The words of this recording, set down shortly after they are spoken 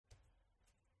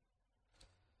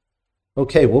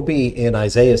Okay, we'll be in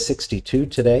Isaiah 62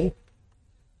 today.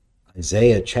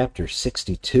 Isaiah chapter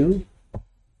 62.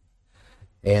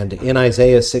 And in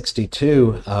Isaiah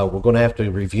 62, we're going to have to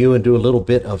review and do a little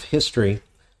bit of history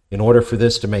in order for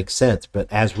this to make sense.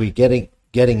 But as we getting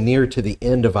near to the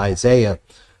end of Isaiah,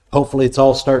 hopefully it's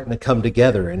all starting to come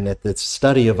together. And that the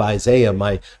study of Isaiah,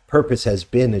 my purpose has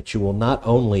been that you will not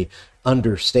only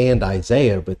understand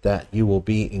Isaiah, but that you will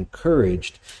be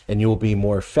encouraged and you will be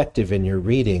more effective in your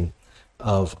reading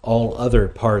of all other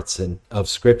parts of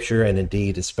Scripture, and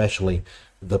indeed especially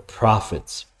the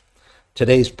prophets.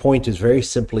 Today's point is very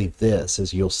simply this,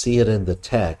 as you'll see it in the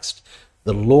text: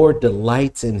 the Lord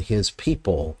delights in his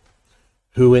people,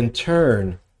 who in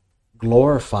turn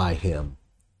glorify him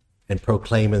and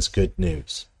proclaim his good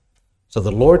news. So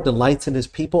the Lord delights in his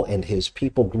people, and his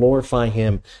people glorify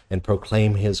him and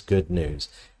proclaim his good news.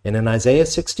 And in Isaiah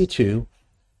 62,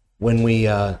 when we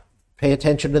pay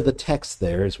attention to the text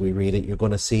there as we read it, you're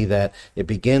going to see that it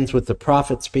begins with the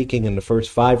prophet speaking in the first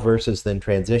 5 verses, then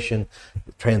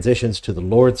transitions to the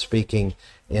Lord speaking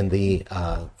in the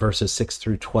verses 6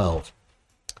 through 12.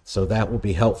 So that will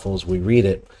be helpful as we read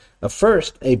it.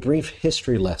 First, a brief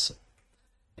history lesson.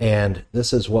 And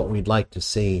this is what we'd like to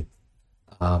see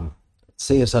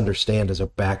us understand as a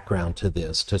background to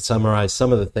this, to summarize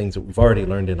some of the things that we've already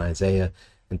learned in Isaiah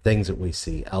and things that we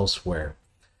see elsewhere.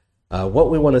 What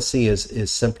we want to see is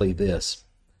simply this: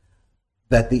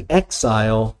 that the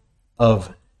exile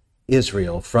of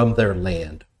Israel from their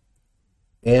land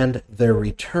and their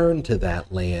return to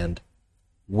that land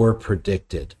were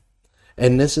predicted.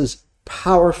 And this is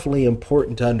powerfully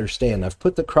important to understand. I've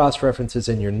put the cross references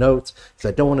in your notes because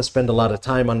I don't want to spend a lot of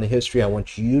time on the history. I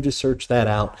want you to search that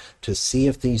out to see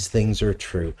if these things are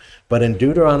true. But in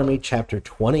Deuteronomy chapter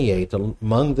 28,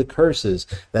 among the curses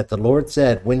that the Lord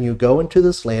said, when you go into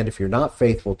this land, if you're not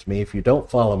faithful to me, if you don't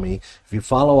follow me, if you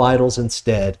follow idols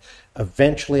instead,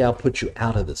 eventually I'll put you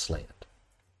out of this land.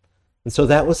 And so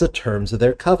that was the terms of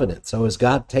their covenant. So as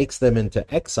God takes them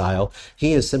into exile,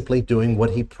 he is simply doing what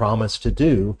he promised to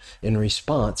do in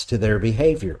response to their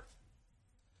behavior.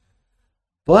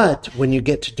 But when you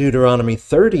get to Deuteronomy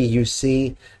 30, you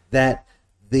see that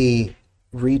the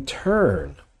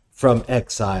return from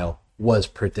exile was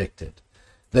predicted.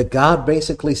 That God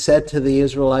basically said to the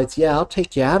Israelites, yeah, I'll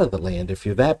take you out of the land. If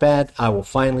you're that bad, I will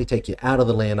finally take you out of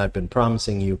the land I've been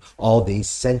promising you all these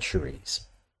centuries.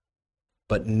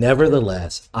 But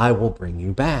nevertheless, I will bring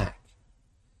you back,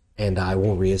 and I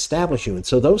will reestablish you. And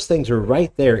so those things are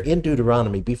right there in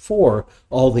Deuteronomy before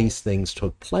all these things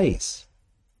took place.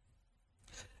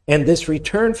 And this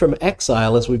return from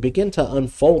exile, as we begin to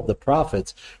unfold the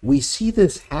prophets, we see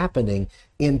this happening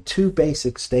in 2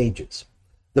 basic stages.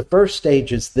 The first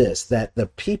stage is this: that the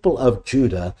people of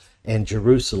Judah and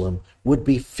Jerusalem would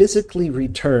be physically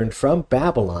returned from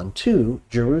Babylon to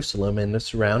Jerusalem and the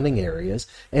surrounding areas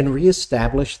and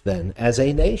reestablished then as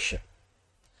a nation.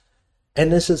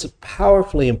 And this is a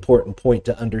powerfully important point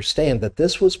to understand, that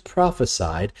this was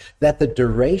prophesied, that the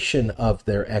duration of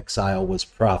their exile was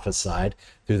prophesied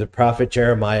through the prophet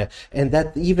Jeremiah, and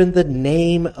that even the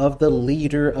name of the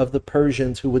leader of the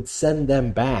Persians who would send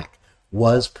them back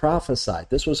was prophesied.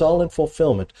 This was all in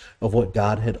fulfillment of what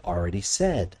God had already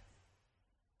said.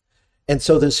 And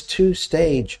so this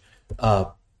 2-stage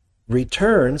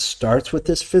return starts with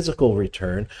this physical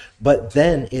return, but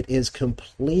then it is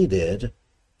completed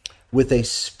with a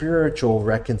spiritual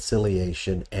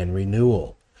reconciliation and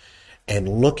renewal.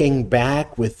 And looking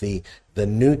back with the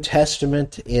New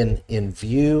Testament in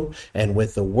view, and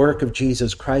with the work of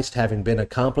Jesus Christ having been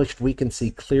accomplished, we can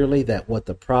see clearly that what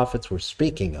the prophets were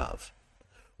speaking of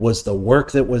was the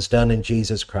work that was done in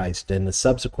Jesus Christ and the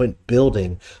subsequent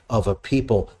building of a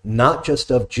people, not just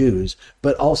of Jews,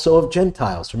 but also of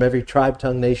Gentiles from every tribe,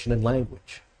 tongue, nation, and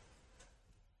language.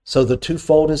 So the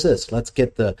twofold is this: let's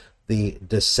get the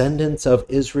descendants of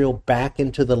Israel back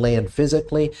into the land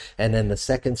physically, and then the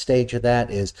second stage of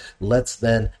that is let's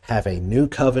then have a new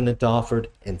covenant offered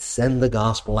and send the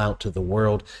gospel out to the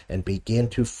world and begin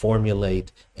to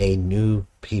formulate a new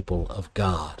people of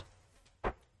God.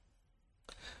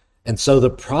 And so the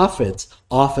prophets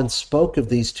often spoke of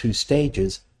these 2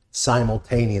 stages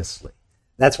simultaneously.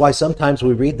 That's why sometimes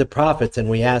we read the prophets and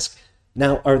we ask,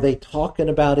 now, are they talking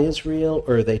about Israel,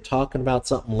 or are they talking about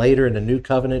something later in the new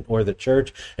covenant or the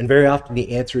church? And very often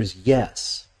the answer is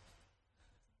yes.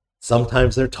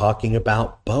 Sometimes they're talking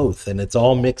about both, and it's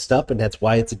all mixed up, and that's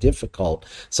why it's difficult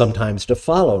sometimes to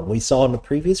follow. And we saw in the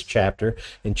previous chapter,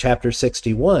 in chapter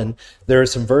 61, there are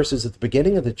some verses at the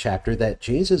beginning of the chapter that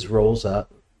Jesus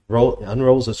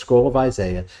unrolls a scroll of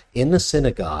Isaiah in the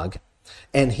synagogue,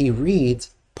 and he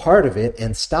reads part of it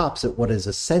and stops at what is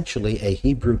essentially a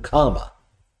Hebrew comma,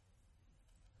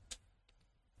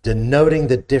 denoting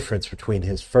the difference between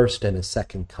his first and his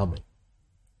second coming.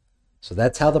 So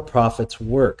that's how the prophets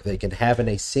work. They can have in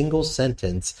a single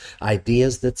sentence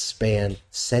ideas that span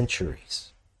centuries.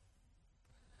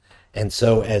 And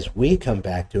so as we come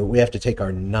back to it, we have to take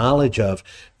our knowledge of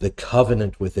the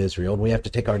covenant with Israel, and we have to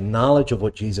take our knowledge of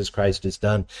what Jesus Christ has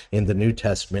done in the New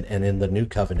Testament and in the New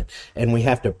Covenant, and we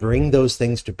have to bring those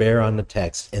things to bear on the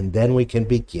text, and then we can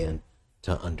begin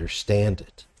to understand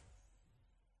it.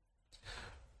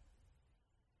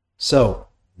 So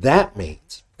that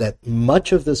means that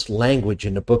much of this language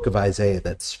in the book of Isaiah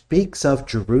that speaks of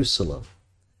Jerusalem,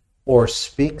 or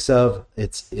speaks of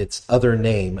its other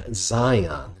name,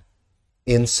 Zion,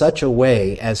 in such a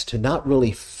way as to not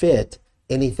really fit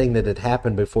anything that had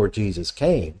happened before Jesus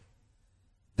came,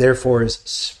 therefore is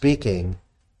speaking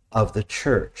of the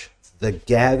church, the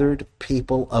gathered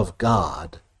people of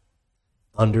God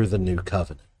under the new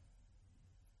covenant.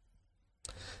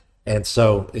 And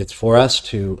so it's for us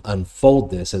to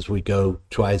unfold this as we go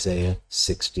to Isaiah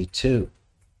 62.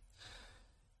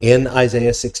 In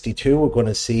Isaiah 62, we're going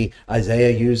to see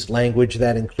Isaiah use language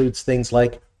that includes things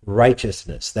like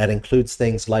righteousness, that includes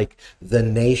things like the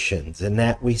nations, and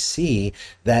that we see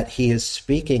that he is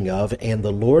speaking of, and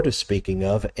the Lord is speaking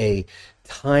of, a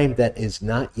time that is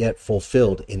not yet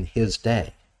fulfilled in his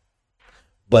day,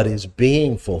 but is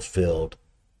being fulfilled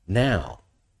now.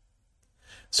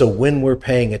 So when we're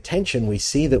paying attention, we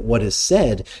see that what is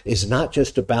said is not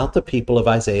just about the people of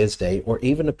Isaiah's day or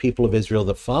even the people of Israel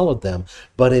that followed them,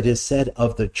 but it is said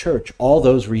of the church, all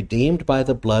those redeemed by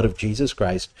the blood of Jesus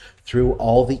Christ through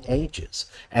all the ages.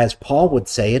 As Paul would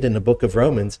say it in the book of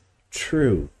Romans,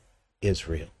 true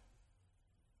Israel.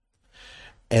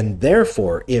 And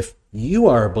therefore, if you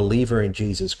are a believer in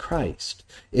Jesus Christ,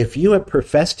 if you have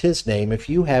professed his name, if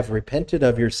you have repented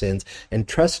of your sins and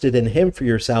trusted in him for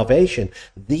your salvation,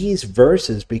 these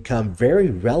verses become very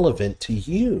relevant to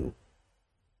you,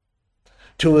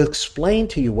 to explain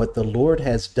to you what the Lord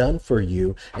has done for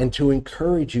you and to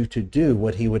encourage you to do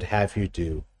what he would have you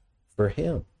do for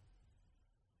him.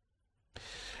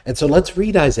 And so let's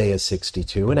read Isaiah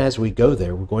 62, and as we go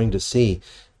there, we're going to see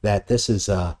that this is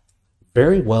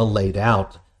very well laid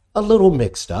out, a little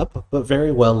mixed up, but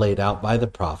very well laid out by the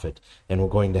prophet, and we're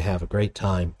going to have a great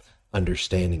time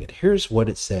understanding it. Here's what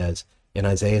it says in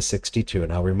Isaiah 62,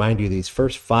 and I'll remind you these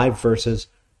first 5 verses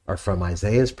are from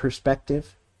Isaiah's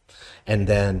perspective, and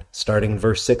then starting in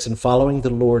verse 6 and following, the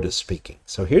Lord is speaking.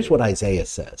 So here's what Isaiah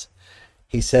says.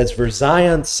 He says, "For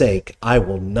Zion's sake, I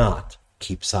will not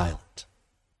keep silent."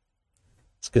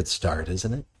 It's a good start,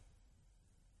 isn't it?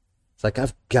 It's like,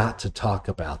 I've got to talk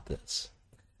about this.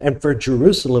 "And for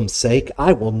Jerusalem's sake,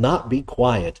 I will not be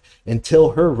quiet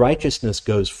until her righteousness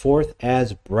goes forth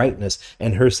as brightness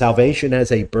and her salvation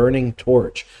as a burning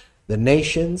torch. The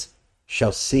nations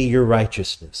shall see your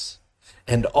righteousness,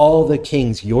 and all the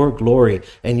kings your glory,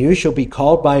 and you shall be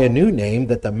called by a new name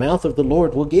that the mouth of the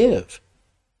Lord will give.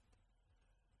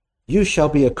 You shall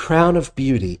be a crown of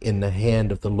beauty in the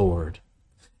hand of the Lord,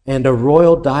 and a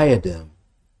royal diadem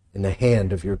in the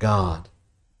hand of your God.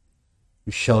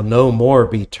 You shall no more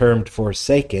be termed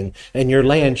forsaken, and your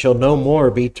land shall no more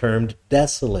be termed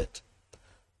desolate.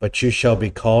 But you shall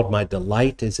be called, my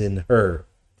delight is in her,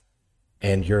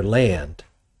 and your land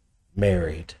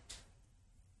married.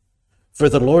 For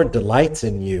the Lord delights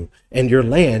in you, and your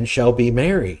land shall be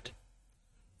married.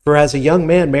 For as a young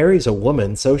man marries a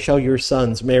woman, so shall your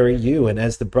sons marry you, and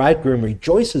as the bridegroom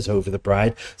rejoices over the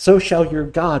bride, so shall your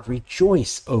God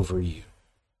rejoice over you."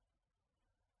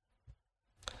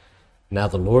 Now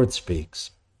the Lord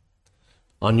speaks.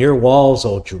 "On your walls,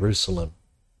 O Jerusalem,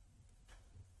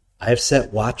 I have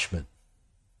set watchmen.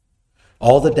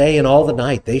 All the day and all the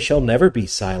night they shall never be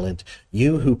silent.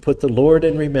 You who put the Lord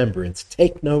in remembrance,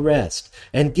 take no rest,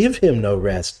 and give him no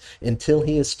rest, until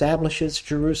he establishes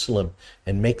Jerusalem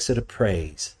and makes it a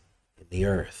praise in the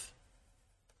earth.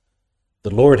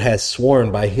 The Lord has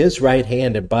sworn by his right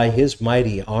hand and by his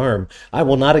mighty arm, I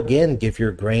will not again give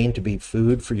your grain to be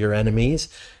food for your enemies,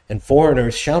 and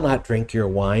foreigners shall not drink your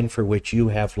wine for which you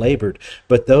have labored,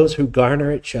 but those who garner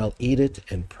it shall eat it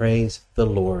and praise the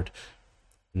Lord.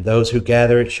 And those who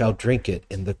gather it shall drink it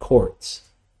in the courts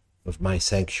of my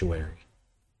sanctuary.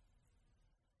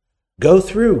 Go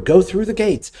through the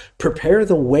gates, prepare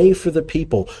the way for the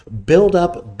people, build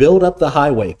up the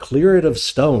highway, clear it of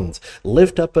stones,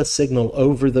 lift up a signal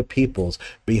over the peoples.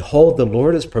 Behold, the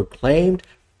Lord is proclaimed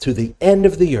to the end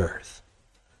of the earth.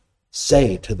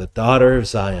 Say to the daughter of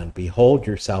Zion, behold,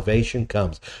 your salvation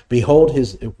comes. Behold,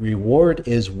 his reward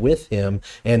is with him,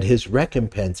 and his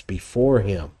recompense before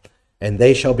him. and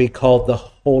they shall be called the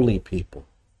holy people,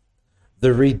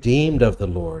 the redeemed of the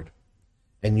Lord,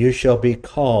 and you shall be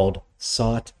called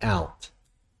sought out,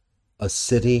 a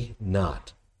city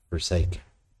not forsaken.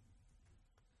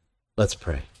 Let's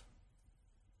pray.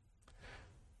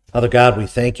 Father God, we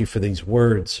thank you for these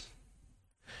words.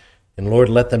 And Lord,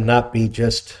 let them not be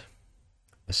just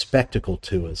a spectacle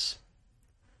to us,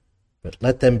 but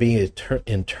let them be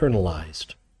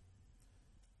internalized,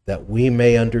 that we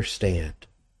may understand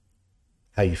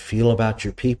how you feel about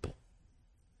your people,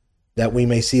 that we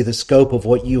may see the scope of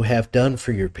what you have done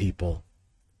for your people,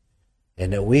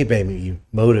 and that we may be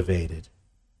motivated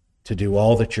to do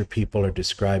all that your people are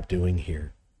described doing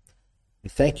here. We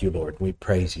thank you, Lord, and we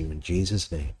praise you in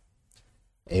Jesus' name.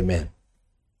 Amen.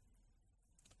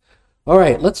 All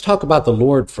right, let's talk about the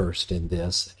Lord first in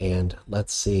this, and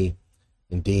let's see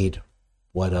indeed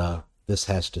what this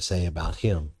has to say about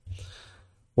him.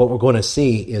 What we're going to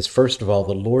see is, first of all,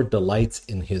 the Lord delights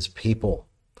in his people.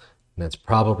 And that's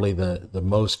probably the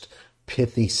most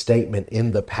pithy statement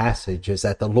in the passage, is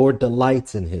that the Lord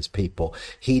delights in his people.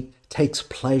 He takes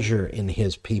pleasure in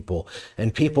his people.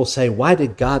 And people say, why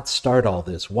did God start all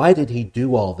this? Why did he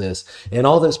do all this? And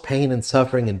all this pain and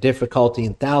suffering and difficulty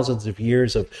and thousands of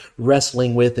years of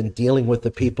wrestling with and dealing with the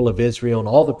people of Israel and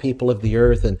all the people of the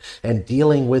earth and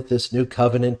dealing with this new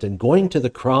covenant and going to the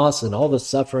cross and all the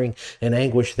suffering and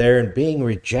anguish there and being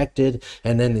rejected.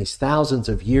 And then these thousands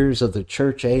of years of the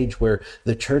church age where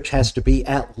the church has to be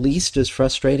at least as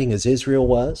frustrating as Israel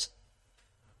was.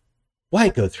 Why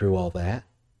go through all that?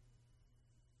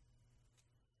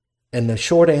 And the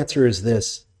short answer is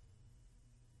this: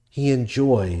 he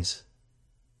enjoys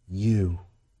you.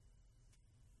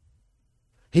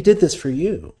 He did this for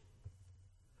you.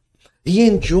 He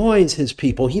enjoys his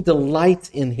people. He delights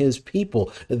in his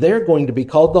people. They're going to be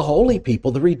called the holy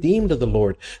people, the redeemed of the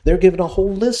Lord. They're given a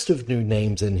whole list of new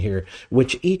names in here,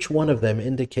 which each one of them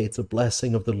indicates a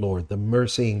blessing of the Lord, the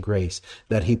mercy and grace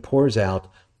that he pours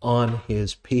out on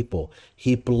his people.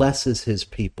 He blesses his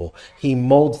people. He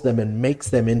molds them and makes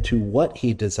them into what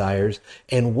he desires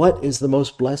and what is the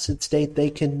most blessed state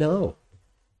they can know.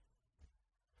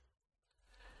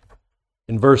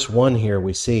 In verse 1 here,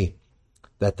 we see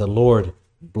that the Lord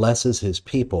blesses his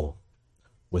people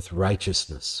with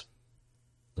righteousness.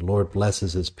 The Lord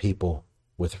blesses his people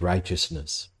with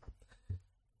righteousness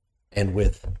and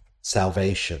with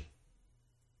salvation.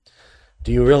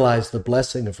 Do you realize the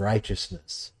blessing of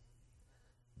righteousness?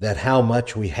 That how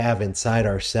much we have inside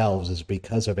ourselves is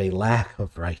because of a lack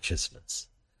of righteousness.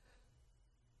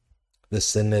 The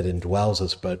sin that indwells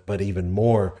us, but even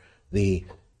more, the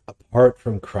apart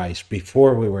from Christ,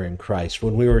 before we were in Christ,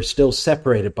 when we were still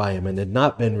separated by him and had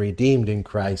not been redeemed in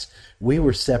Christ, we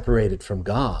were separated from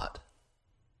God.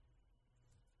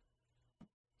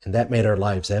 And that made our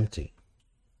lives empty,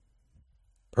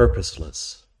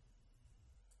 purposeless,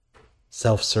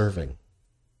 self-serving.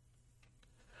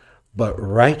 But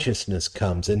righteousness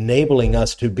comes, enabling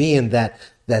us to be in that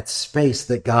space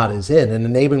that God is in, and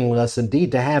enabling us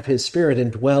indeed to have his Spirit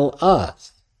indwell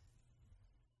us.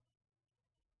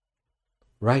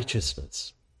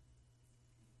 Righteousness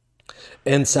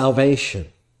and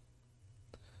salvation.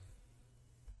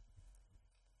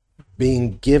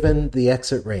 Being given the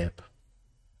exit ramp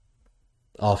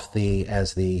off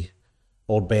as the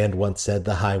old band once said,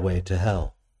 the highway to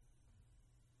hell.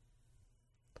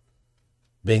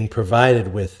 Being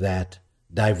provided with that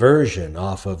diversion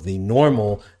off of the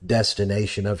normal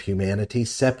destination of humanity,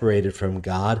 separated from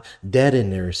God, dead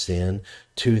in their sin,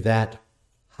 to that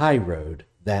high road,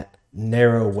 that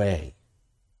narrow way.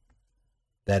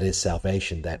 That is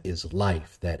salvation, that is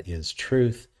life, that is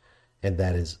truth, and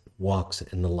that is walks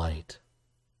in the light.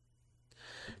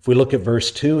 If we look at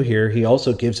verse 2 here, he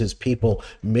also gives his people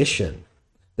mission,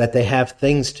 that they have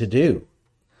things to do.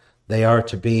 They are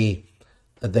to be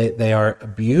They are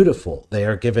beautiful. They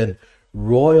are given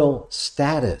royal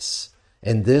status.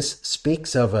 And this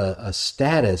speaks of a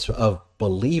status of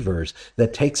believers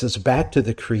that takes us back to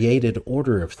the created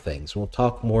order of things. We'll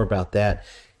talk more about that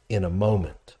in a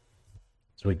moment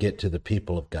as we get to the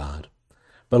people of God.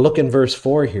 But look in verse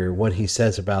 4 here, what he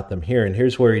says about them here. And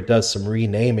here's where he does some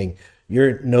renaming.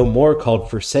 You're no more called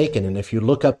forsaken. And if you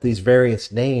look up these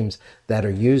various names that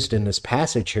are used in this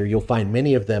passage here, you'll find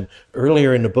many of them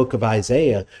earlier in the book of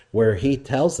Isaiah where he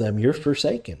tells them, you're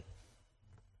forsaken.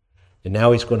 And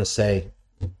now he's going to say,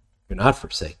 you're not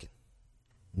forsaken.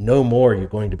 No more you're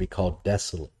going to be called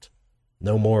desolate.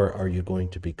 No more are you going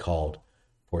to be called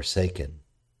forsaken.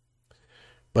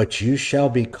 But you shall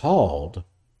be called,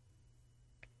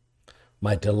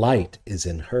 my delight is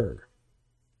in her.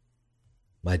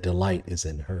 My delight is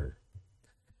in her.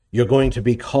 You're going to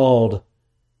be called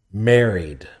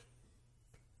married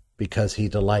because he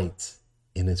delights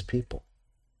in his people.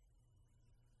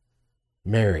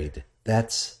 Married,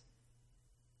 that's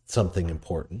something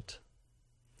important.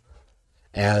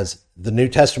 As the New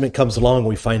Testament comes along,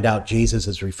 we find out Jesus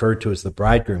is referred to as the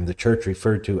bridegroom, the church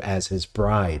referred to as his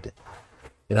bride.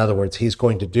 In other words, he's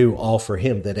going to do all for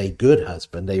him that a good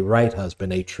husband, a right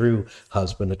husband, a true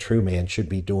man should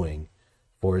be doing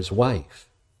for his wife.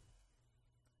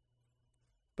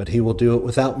 But he will do it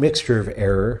without mixture of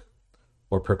error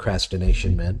or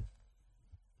procrastination, men.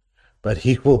 But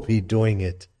he will be doing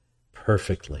it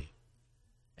perfectly,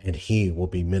 and he will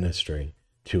be ministering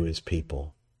to his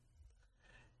people.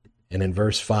 And in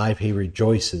verse 5, he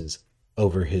rejoices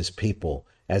over his people.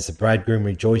 As the bridegroom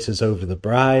rejoices over the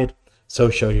bride, so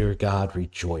shall your God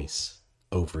rejoice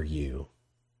over you.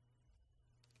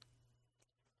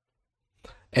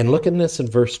 And look at this in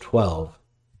verse 12.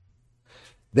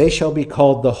 They shall be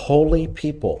called the holy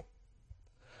people.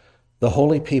 The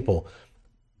holy people.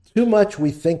 Too much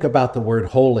we think about the word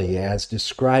holy as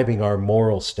describing our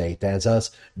moral state, as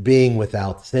us being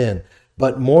without sin.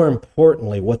 But more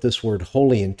importantly, what this word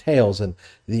holy entails, and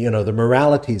the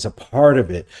morality is a part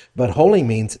of it, but holy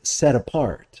means set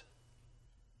apart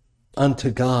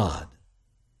unto God.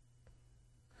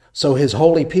 So his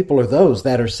holy people are those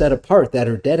that are set apart, that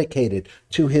are dedicated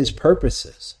to his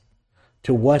purposes,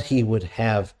 to what he would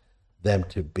have them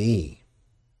to be.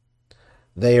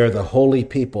 They are the holy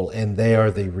people, and they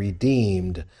are the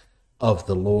redeemed of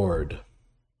the Lord.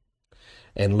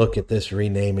 And look at this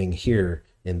renaming here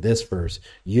in this verse.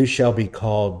 You shall be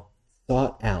called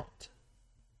sought out,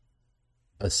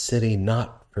 a city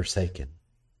not forsaken.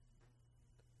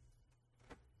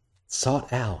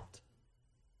 Sought out,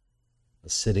 a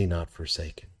city not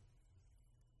forsaken.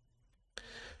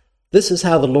 This is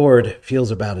how the Lord feels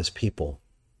about his people.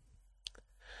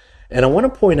 And I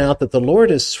want to point out that the Lord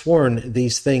has sworn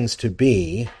these things to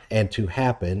be and to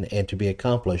happen and to be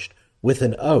accomplished with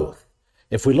an oath.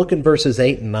 If we look in verses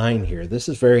 8 and 9 here, this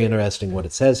is very interesting what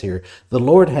it says here. The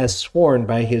Lord has sworn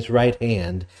by his right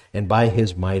hand and by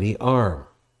his mighty arm.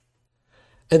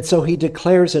 And so he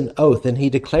declares an oath, and he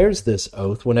declares this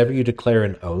oath. Whenever you declare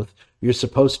an oath, you're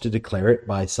supposed to declare it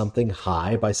by something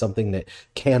high, by something that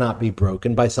cannot be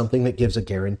broken, by something that gives a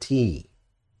guarantee.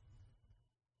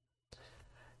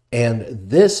 And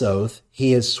this oath,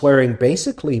 he is swearing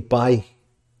basically by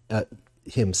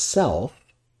himself,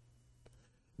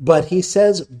 but he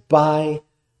says by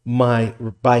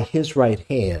his right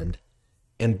hand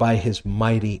and by his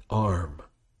mighty arm.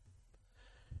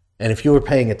 And if you were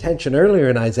paying attention earlier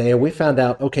in Isaiah, we found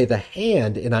out, okay, the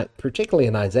hand, particularly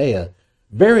in Isaiah,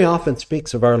 very often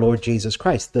speaks of our Lord Jesus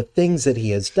Christ, the things that he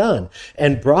has done.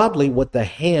 And broadly, what the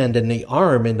hand and the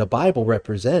arm in the Bible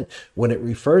represent when it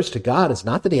refers to God is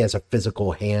not that he has a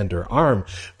physical hand or arm,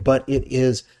 but it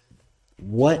is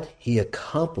what he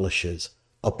accomplishes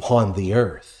upon the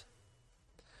earth.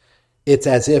 It's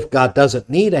as if God doesn't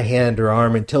need a hand or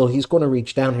arm until he's going to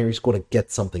reach down here, he's going to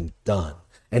get something done.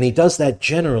 And he does that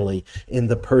generally in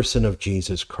the person of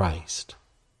Jesus Christ.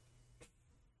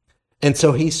 And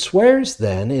so he swears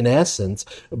then, in essence,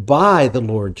 by the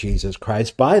Lord Jesus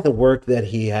Christ, by the work that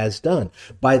he has done,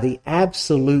 by the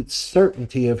absolute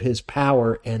certainty of his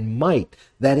power and might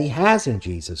that he has in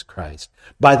Jesus Christ,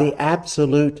 by the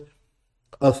absolute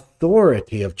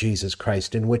authority of Jesus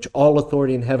Christ, in which all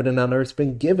authority in heaven and on earth has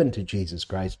been given to Jesus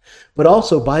Christ, but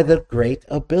also by the great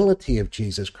ability of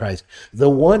Jesus Christ, the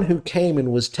one who came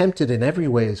and was tempted in every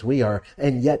way as we are,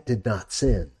 and yet did not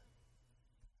sin.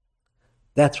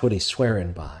 That's what he's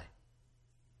swearing by.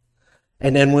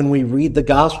 And then when we read the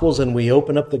Gospels and we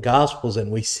open up the Gospels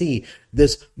and we see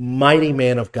this mighty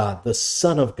man of God, the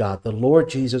Son of God, the Lord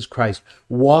Jesus Christ,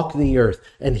 walk the earth,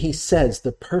 and he says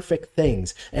the perfect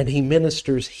things, and he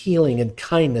ministers healing and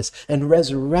kindness and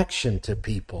resurrection to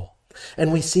people.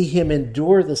 And we see him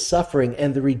endure the suffering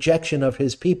and the rejection of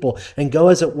his people and go,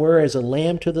 as it were, as a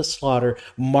lamb to the slaughter,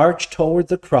 march toward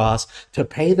the cross to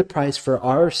pay the price for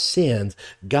our sins.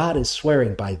 God is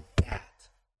swearing by that.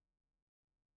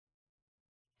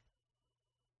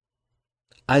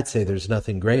 I'd say there's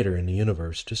nothing greater in the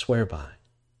universe to swear by.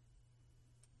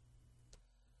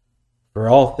 For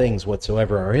all things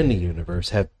whatsoever are in the universe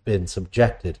have been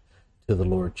subjected to the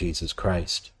Lord Jesus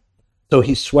Christ. So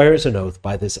he swears an oath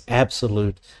by this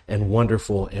absolute and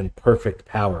wonderful and perfect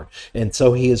power. And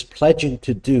so he is pledging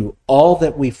to do all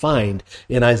that we find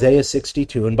in Isaiah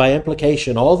 62. And by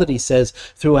implication, all that he says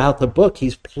throughout the book,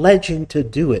 he's pledging to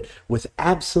do it with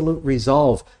absolute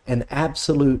resolve and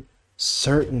absolute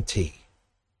certainty.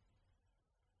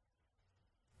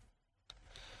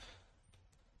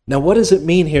 Now, what does it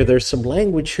mean here? There's some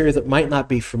language here that might not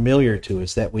be familiar to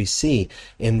us that we see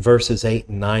in verses 8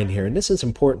 and 9 here. And this is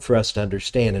important for us to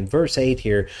understand. In verse 8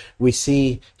 here, we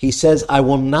see he says, I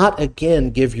will not again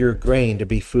give your grain to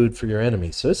be food for your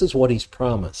enemies. So this is what he's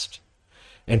promised.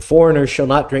 And foreigners shall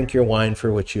not drink your wine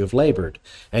for which you have labored.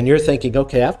 And you're thinking,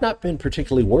 okay, I've not been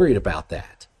particularly worried about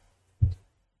that.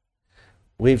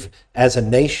 We've, as a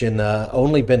nation,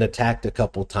 only been attacked a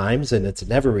couple times, and it's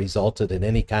never resulted in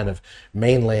any kind of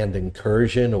mainland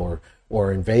incursion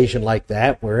or invasion like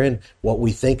that. We're in what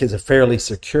we think is a fairly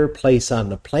secure place on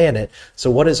the planet. So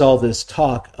what is all this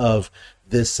talk of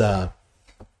this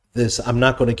I'm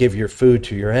not going to give your food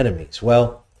to your enemies?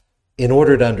 Well, in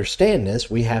order to understand this,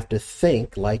 we have to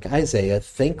think like Isaiah,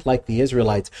 think like the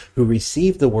Israelites who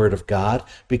received the word of God,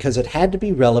 because it had to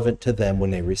be relevant to them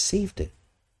when they received it.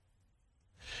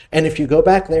 And if you go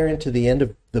back there into the end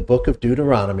of the book of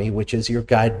Deuteronomy, which is your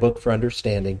guidebook for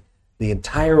understanding the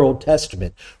entire Old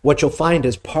Testament, what you'll find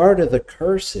is part of the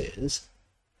curses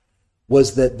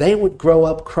was that they would grow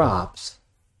up crops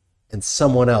and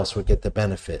someone else would get the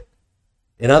benefit.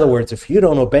 In other words, if you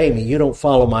don't obey me, you don't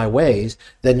follow my ways,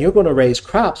 then you're going to raise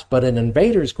crops, but an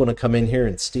invader is going to come in here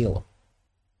and steal them.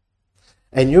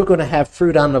 And you're going to have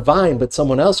fruit on the vine, but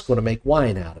someone else is going to make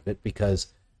wine out of it because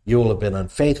you will have been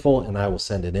unfaithful, and I will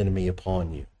send an enemy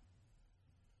upon you.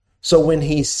 So when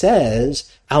he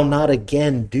says, I'll not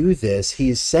again do this,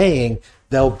 he's saying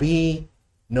there'll be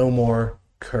no more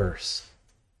curse.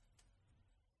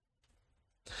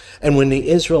 And when the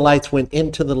Israelites went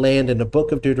into the land in the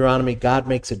book of Deuteronomy, God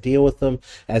makes a deal with them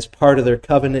as part of their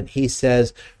covenant. He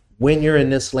says, when you're in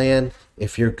this land,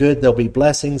 if you're good, there'll be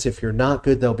blessings. If you're not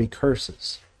good, there'll be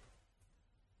curses.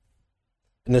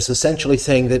 And it's essentially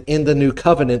saying that in the new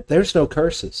covenant, there's no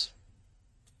curses.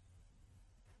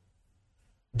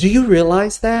 Do you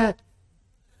realize that?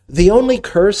 The only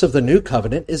curse of the new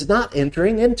covenant is not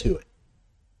entering into it.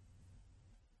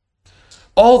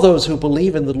 All those who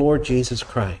believe in the Lord Jesus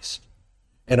Christ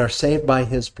and are saved by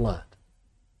his blood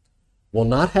will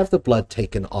not have the blood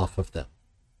taken off of them.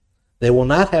 They will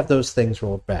not have those things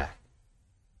rolled back.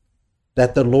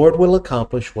 That the Lord will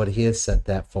accomplish what he has sent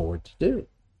that forward to do.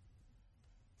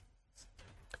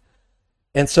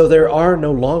 And so there are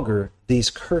no longer these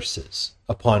curses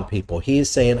upon people. He is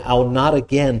saying, I'll not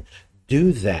again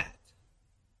do that.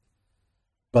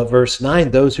 But verse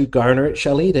 9, those who garner it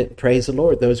shall eat it, praise the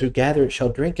Lord. Those who gather it shall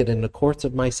drink it in the courts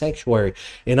of my sanctuary.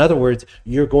 In other words,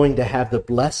 you're going to have the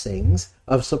blessings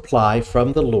of supply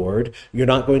from the Lord. You're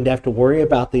not going to have to worry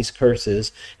about these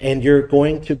curses, and you're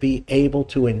going to be able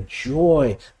to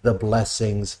enjoy the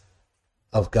blessings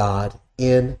of God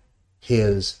in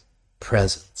his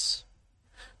presence.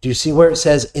 Do you see where it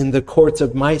says, in the courts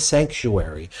of my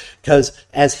sanctuary? Because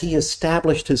as he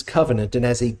established his covenant and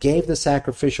as he gave the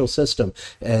sacrificial system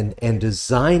and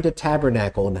designed a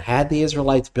tabernacle and had the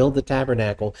Israelites build the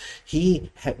tabernacle,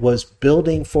 he was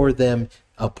building for them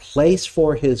a place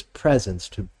for his presence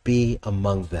to be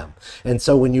among them. And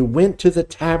so when you went to the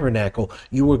tabernacle,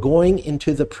 you were going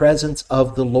into the presence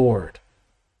of the Lord.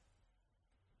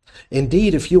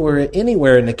 Indeed, if you were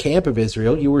anywhere in the camp of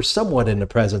Israel, you were somewhat in the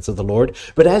presence of the Lord.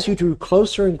 But as you drew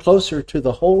closer and closer to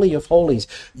the Holy of Holies,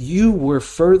 you were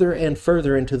further and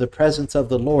further into the presence of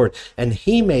the Lord. And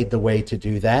he made the way to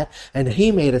do that. And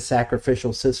he made a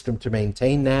sacrificial system to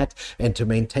maintain that and to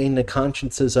maintain the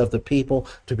consciences of the people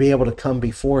to be able to come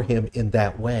before him in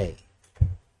that way.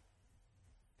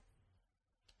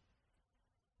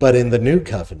 But in the new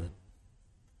covenant,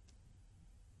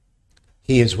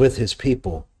 he is with his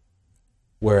people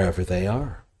wherever they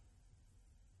are.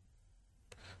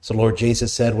 So Lord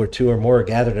Jesus said, where two or more are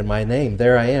gathered in my name,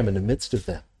 there I am in the midst of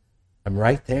them. I'm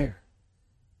right there.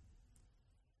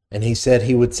 And he said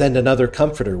he would send another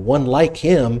comforter, one like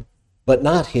him, but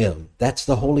not him. That's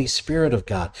the Holy Spirit of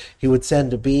God. He would send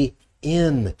to be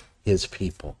in his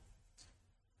people.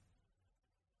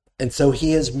 And so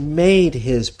he has made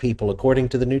his people, according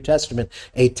to the New Testament,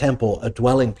 a temple, a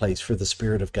dwelling place for the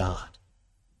Spirit of God.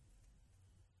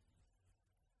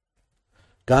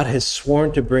 God has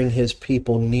sworn to bring his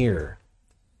people near.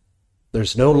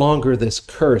 There's no longer this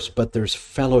curse, but there's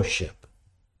fellowship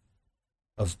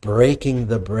of breaking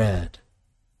the bread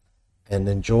and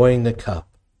enjoying the cup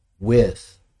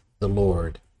with the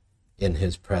Lord in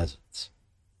his presence.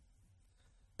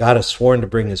 God has sworn to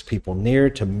bring his people near,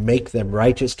 to make them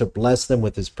righteous, to bless them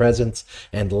with his presence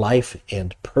and life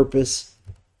and purpose,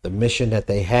 the mission that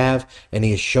they have, and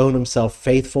he has shown himself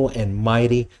faithful and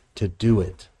mighty to do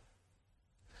it.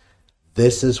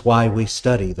 This is why we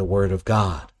study the Word of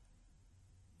God,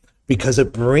 because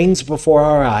it brings before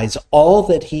our eyes all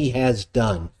that he has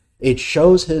done It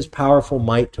shows his powerful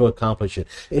might to accomplish it.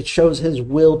 It shows his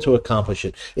will to accomplish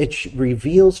it. It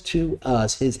reveals to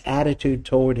us his attitude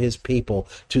toward his people,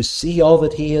 to see all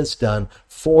that he has done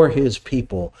for his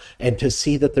people, and to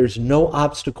see that there's no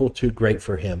obstacle too great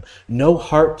for him, no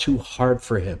heart too hard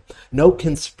for him, no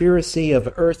conspiracy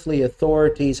of earthly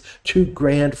authorities too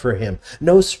grand for him,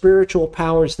 no spiritual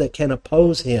powers that can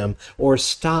oppose him or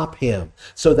stop him,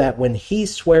 so that when he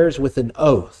swears with an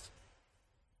oath,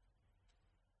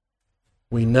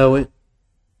 we know it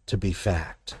to be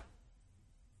fact.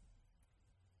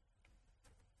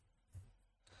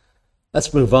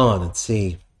 Let's move on and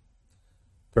see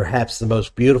perhaps the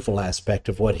most beautiful aspect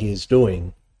of what he is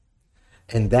doing,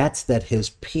 and that's that his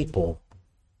people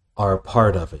are a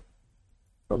part of it.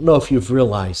 I don't know if you've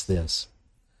realized this,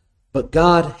 but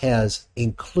God has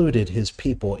included his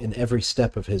people in every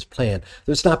step of his plan.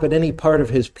 There's not been any part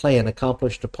of his plan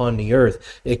accomplished upon the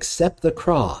earth except the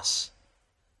cross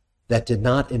that did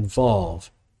not involve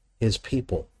his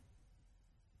people.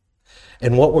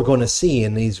 And what we're going to see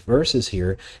in these verses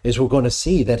here is we're going to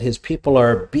see that his people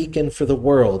are a beacon for the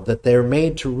world, that they're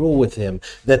made to rule with him,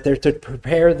 that they're to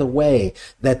prepare the way,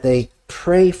 that they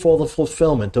pray for the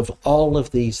fulfillment of all of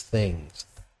these things.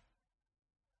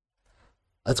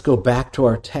 Let's go back to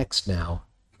our text now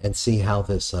and see how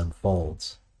this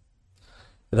unfolds.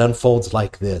 It unfolds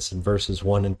like this in verses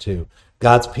 1 and 2.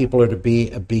 God's people are to be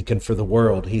a beacon for the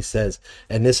world, he says.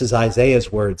 And this is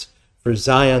Isaiah's words. For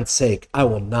Zion's sake, I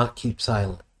will not keep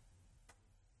silent.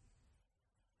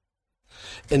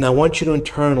 And I want you to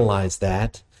internalize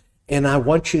that. And I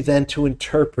want you then to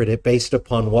interpret it based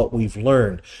upon what we've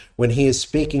learned. When he is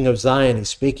speaking of Zion, he's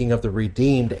speaking of the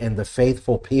redeemed and the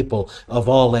faithful people of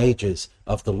all ages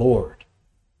of the Lord.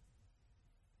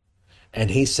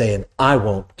 And he's saying, I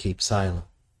won't keep silent.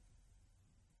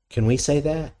 Can we say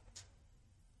that?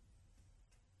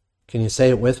 Can you say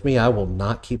it with me? I will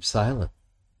not keep silent.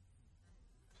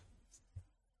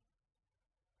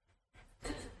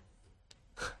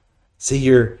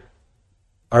 See,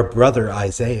 our brother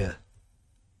Isaiah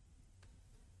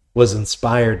was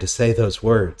inspired to say those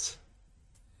words.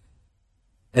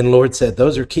 And Lord said,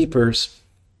 those are keepers.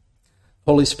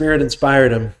 Holy Spirit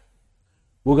inspired them.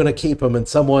 We're going to keep them. And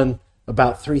someone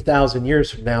about 3,000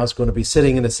 years from now is going to be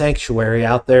sitting in a sanctuary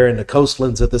out there in the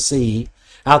coastlands of the sea,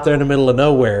 out there in the middle of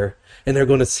nowhere. And they're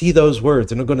going to see those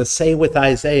words, and they're going to say with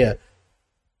Isaiah,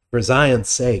 for Zion's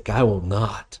sake, I will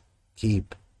not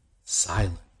keep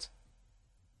silent.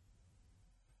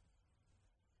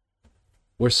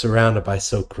 We're surrounded by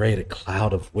so great a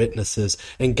cloud of witnesses,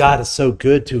 and God is so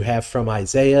good to have from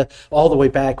Isaiah all the way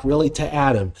back really to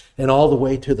Adam and all the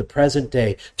way to the present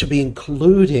day to be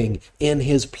including in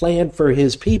his plan for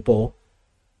his people,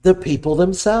 the people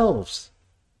themselves.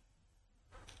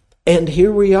 And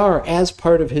here we are as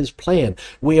part of his plan.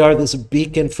 We are this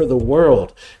beacon for the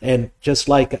world. And just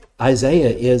like Isaiah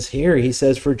is here, he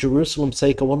says, for Jerusalem's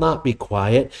sake, I will not be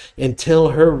quiet until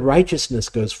her righteousness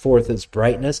goes forth as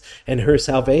brightness and her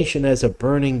salvation as a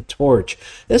burning torch.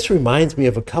 This reminds me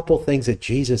of a couple things that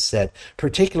Jesus said,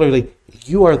 particularly,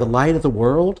 you are the light of the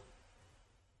world.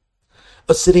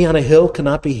 A city on a hill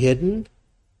cannot be hidden.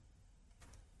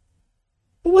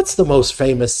 What's the most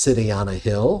famous city on a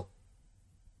hill?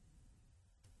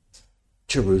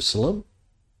 Jerusalem.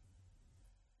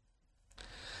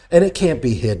 And it can't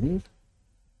be hidden.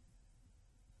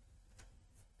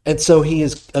 And so he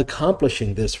is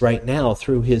accomplishing this right now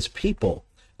through his people.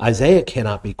 Isaiah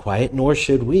cannot be quiet, nor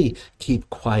should we keep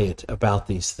quiet about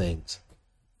these things.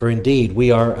 For indeed, we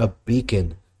are a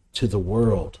beacon to the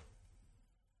world.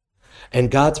 And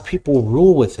God's people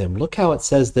rule with him. Look how it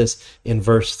says this in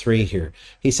verse 3 here.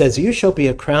 He says, you shall be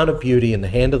a crown of beauty in the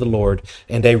hand of the Lord,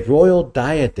 and a royal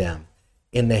diadem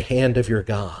in the hand of your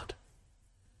God.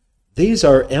 These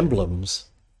are emblems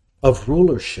of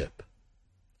rulership,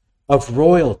 of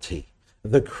royalty,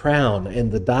 the crown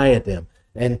and the diadem,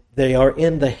 and they are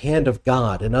in the hand of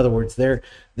God. In other words, they're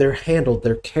handled,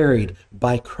 they're carried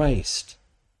by Christ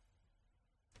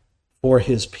for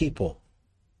his people.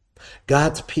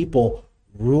 God's people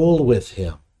rule with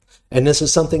him. And this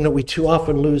is something that we too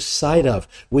often lose sight of.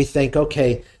 We think,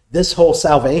 okay, this whole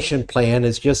salvation plan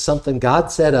is just something God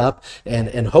set up,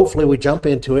 and hopefully we jump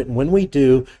into it, and when we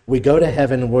do, we go to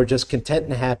heaven and we're just content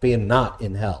and happy and not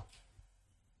in hell.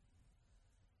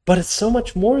 But it's so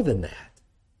much more than that.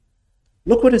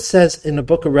 Look what it says in the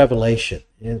book of Revelation.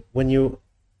 When you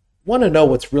want to know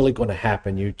what's really going to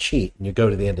happen, you cheat and you go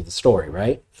to the end of the story,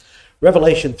 right?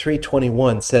 Revelation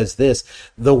 3:21 says this,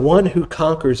 the one who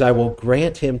conquers, I will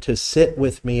grant him to sit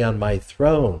with me on my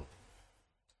throne,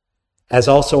 as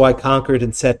also I conquered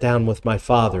and sat down with my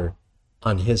Father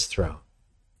on his throne.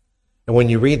 And when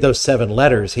you read those 7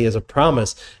 letters, he has a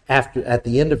promise at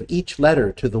the end of each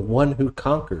letter to the one who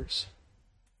conquers.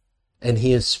 And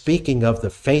he is speaking of the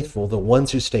faithful, the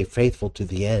ones who stay faithful to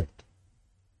the end.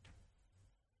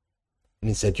 And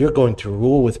he said, you're going to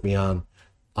rule with me on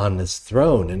this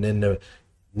throne. And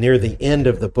near the end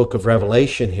of the book of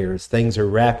Revelation here, as things are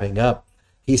wrapping up,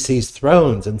 he sees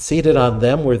thrones, and seated on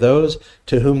them were those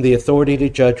to whom the authority to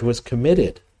judge was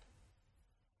committed.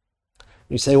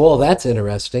 You say, well, that's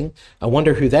interesting. I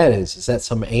wonder who that is. Is that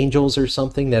some angels or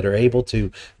something that are able to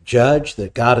judge,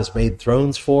 that God has made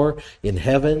thrones for in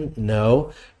heaven?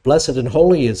 No. Blessed and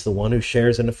holy is the one who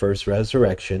shares in the first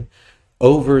resurrection.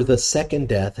 Over the second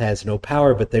death has no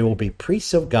power, but they will be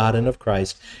priests of God and of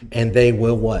Christ, and they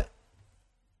will what?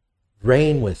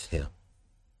 Reign with him.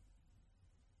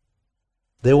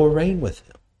 They will reign with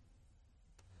him.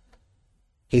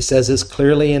 He says this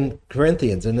clearly in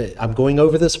Corinthians, and I'm going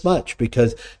over this much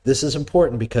because this is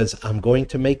important, because I'm going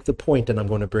to make the point and I'm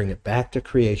going to bring it back to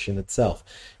creation itself.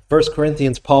 1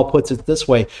 Corinthians, Paul puts it this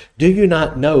way: do you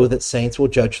not know that saints will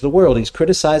judge the world? He's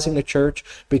criticizing the church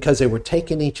because they were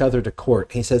taking each other to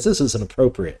court. He says this isn't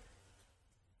appropriate.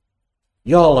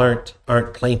 Y'all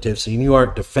aren't plaintiffs and you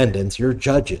aren't defendants, you're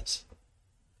judges.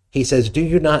 He says, do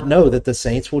you not know that the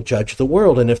saints will judge the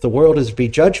world? And if the world is to be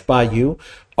judged by you,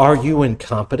 are you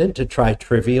incompetent to try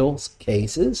trivial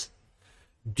cases?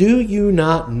 Do you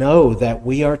not know that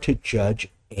we are to judge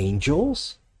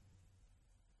angels?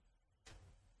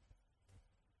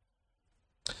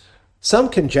 Some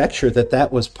conjecture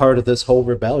that was part of this whole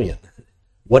rebellion.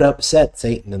 What upset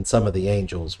Satan and some of the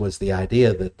angels was the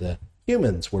idea that the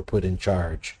humans were put in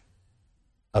charge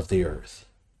of the earth.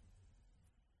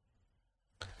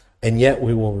 And yet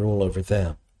we will rule over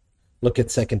them. Look at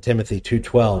 2 Timothy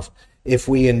 2:12. If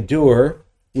we endure,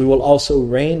 we will also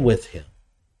reign with him.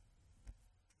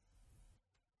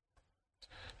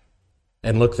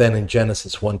 And look then in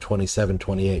Genesis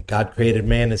 1:27-28. God created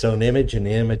man in his own image. In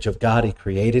the image of God he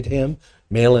created him.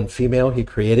 Male and female he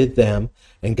created them.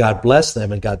 And God blessed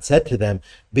them, and God said to them,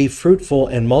 be fruitful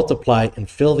and multiply and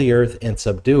fill the earth and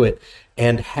subdue it,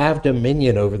 and have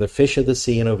dominion over the fish of the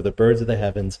sea and over the birds of the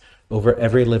heavens, over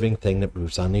every living thing that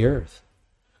moves on the earth.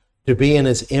 To be in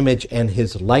his image and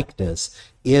his likeness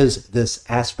is this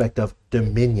aspect of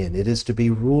dominion. It is to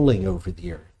be ruling over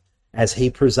the earth. As he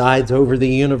presides over the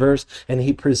universe and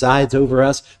he presides over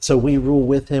us, so we rule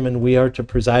with him and we are to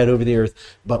preside over the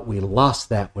earth. But we lost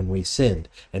that when we sinned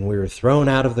and we were thrown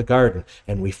out of the garden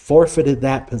and we forfeited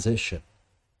that position.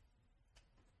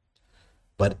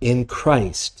 But in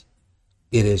Christ,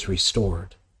 it is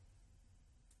restored.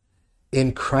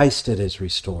 In Christ, it is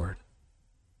restored.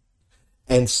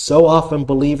 And so often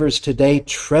believers today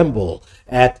tremble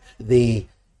at the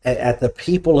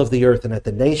people of the earth and at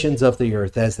the nations of the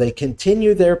earth as they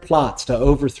continue their plots to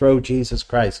overthrow Jesus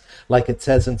Christ, like it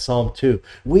says in Psalm 2.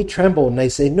 We tremble and they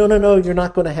say, no, you're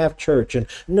not going to have church, and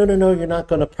no, you're not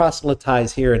going to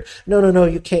proselytize here, and no,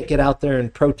 you can't get out there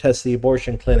and protest the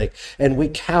abortion clinic. And we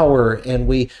cower and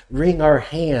we wring our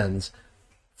hands,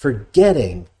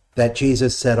 forgetting that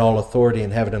Jesus said, all authority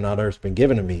in heaven and on earth has been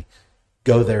given to me.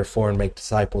 Go therefore and make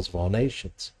disciples of all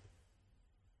nations.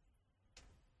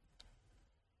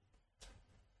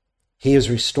 He has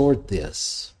restored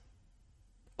this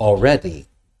already,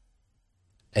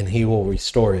 and he will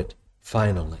restore it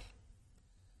finally.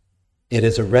 It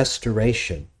is a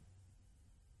restoration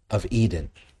of Eden.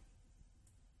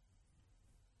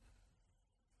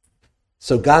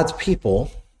 So God's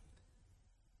people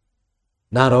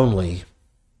not only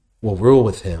will rule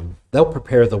with him, they'll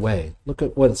prepare the way. Look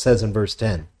at what it says in verse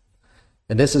 10.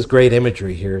 And this is great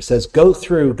imagery here. It says, go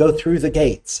through the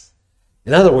gates.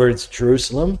 In other words,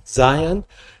 Jerusalem, Zion,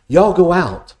 y'all go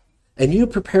out and you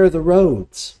prepare the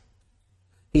roads.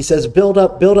 He says, build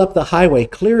up the highway,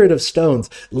 clear it of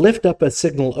stones, lift up a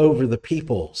signal over the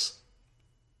peoples.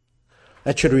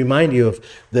 That should remind you of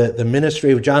the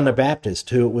ministry of John the Baptist,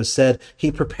 who it was said,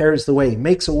 he prepares the way,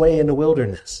 makes a way in the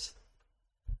wilderness.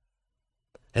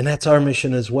 And that's our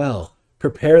mission as well.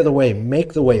 Prepare the way,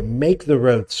 make the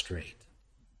road straight.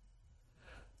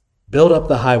 Build up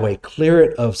the highway, clear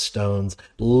it of stones,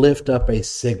 lift up a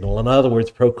signal. In other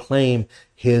words, proclaim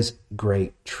his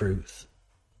great truth.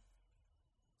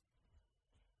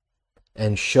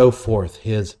 And show forth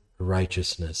his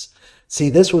righteousness. See,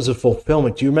 this was a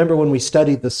fulfillment. Do you remember when we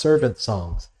studied the servant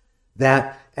songs?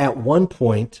 That at one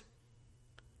point,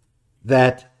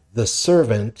 that the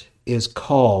servant is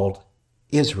called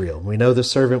Israel. We know the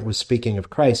servant was speaking of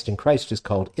Christ, and Christ is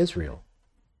called Israel.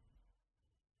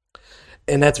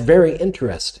 And that's very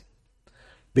interesting,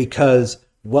 because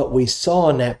what we saw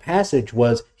in that passage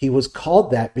was he was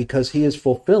called that because he is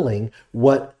fulfilling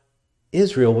what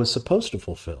Israel was supposed to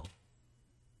fulfill.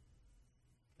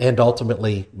 And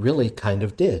ultimately really kind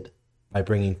of did by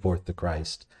bringing forth the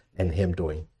Christ and him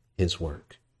doing his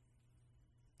work.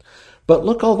 But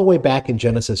look all the way back in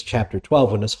Genesis chapter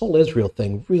 12 when this whole Israel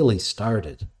thing really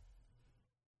started.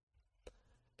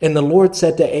 And the Lord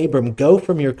said to Abram, "Go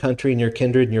from your country and your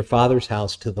kindred and your father's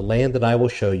house to the land that I will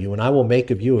show you, and I will make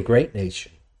of you a great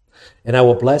nation. And I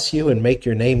will bless you and make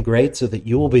your name great so that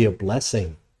you will be a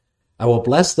blessing. I will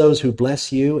bless those who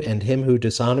bless you, and him who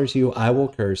dishonors you I will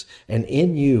curse, and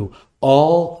in you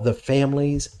all the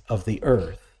families of the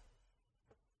earth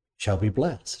shall be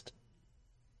blessed."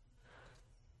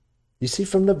 You see,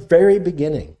 from the very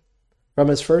beginning, from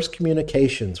his first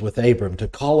communications with Abram to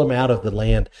call him out of the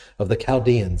land of the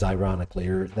Chaldeans, ironically,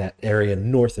 or that area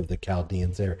north of the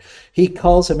Chaldeans there, he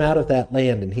calls him out of that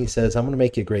land and he says, "I'm going to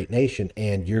make you a great nation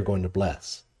and you're going to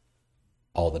bless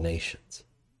all the nations."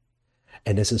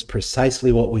 And this is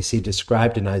precisely what we see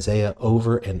described in Isaiah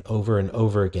over and over and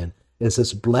over again. It's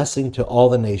this blessing to all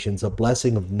the nations, a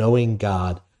blessing of knowing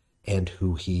God and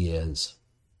who he is.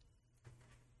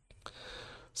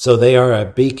 So they are a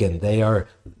beacon. They are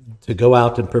to go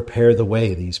out and prepare the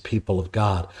way, these people of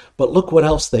God. But look what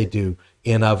else they do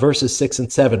in verses 6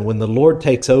 and 7 when the Lord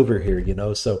takes over here,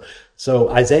 So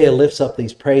Isaiah lifts up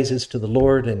these praises to the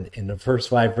Lord in the first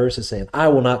 5 verses saying, "I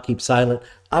will not keep silent.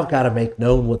 I've got to make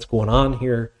known what's going on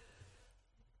here."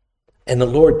 And the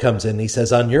Lord comes in and he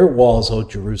says, "On your walls, O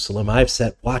Jerusalem, I've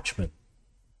set watchmen.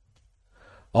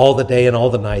 All the day and all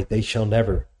the night they shall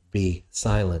never be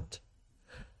silent.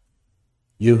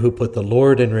 You who put the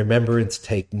Lord in remembrance,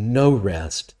 take no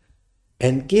rest,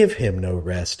 and give him no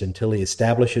rest until he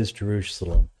establishes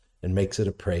Jerusalem and makes it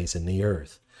a praise in the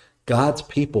earth." God's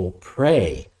people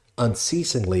pray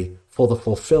unceasingly for the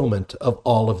fulfillment of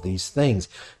all of these things.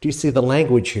 Do you see the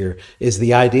language here is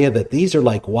the idea that these are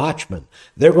like watchmen.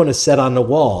 They're going to sit on the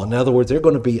wall. In other words, they're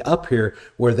going to be up here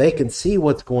where they can see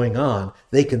what's going on.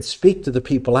 They can speak to the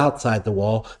people outside the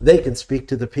wall. They can speak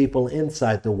to the people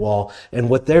inside the wall. And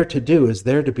what they're to do is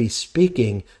they're to be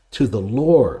speaking to the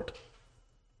Lord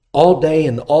all day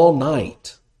and all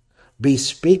night. Be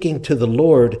speaking to the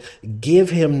Lord.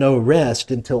 Give him no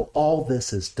rest until all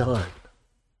this is done.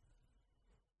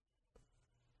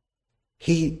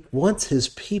 He wants his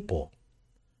people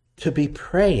to be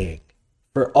praying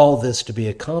for all this to be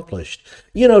accomplished.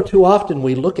 Too often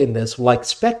we look in this like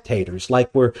spectators,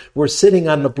 like we're sitting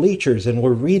on the bleachers and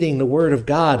we're reading the Word of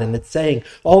God and it's saying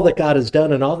all that God has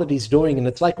done and all that he's doing. And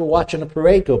it's like we're watching a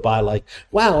parade go by like,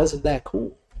 wow, isn't that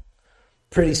cool?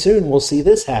 Pretty soon we'll see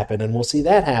this happen and we'll see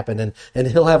that happen and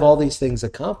he'll have all these things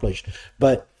accomplished.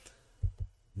 But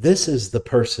this is the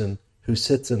person who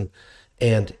sits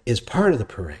and is part of the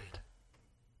parade,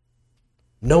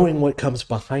 knowing what comes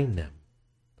behind them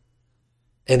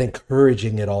and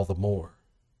encouraging it all the more.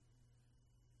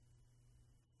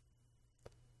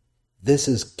 This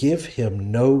is give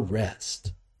him no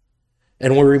rest.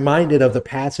 And we're reminded of the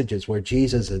passages where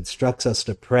Jesus instructs us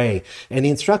to pray. And he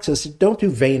instructs us, don't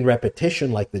do vain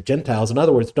repetition like the Gentiles. In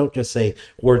other words, don't just say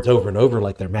words over and over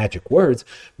like they're magic words,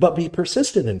 but be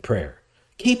persistent in prayer.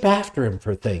 Keep after him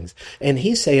for things. And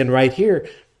he's saying right here,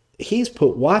 he's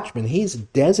put watchmen, he's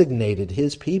designated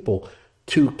his people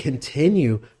to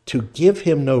continue to give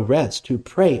him no rest, to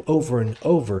pray over and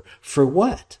over. For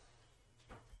what?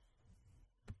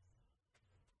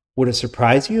 Would it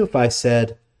surprise you if I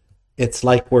said, it's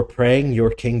like we're praying, your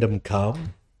kingdom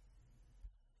come,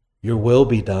 your will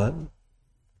be done,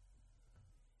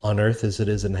 on earth as it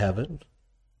is in heaven?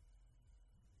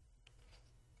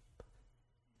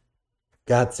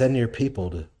 God, send your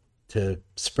people to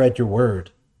spread your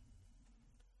word.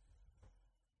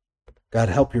 God,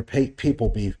 help your people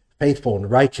be faithful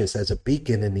and righteous as a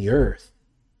beacon in the earth.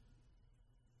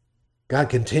 God,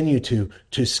 continue to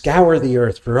scour the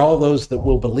earth for all those that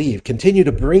will believe. Continue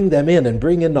to bring them in and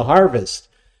bring in the harvest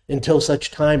until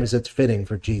such time as it's fitting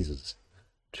for Jesus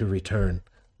to return.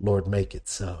 Lord, make it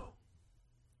so.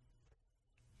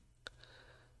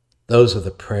 Those are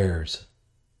the prayers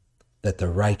that the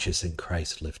righteous in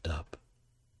Christ lift up.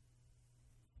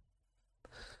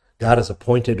 God has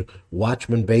appointed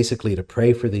watchmen basically to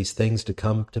pray for these things to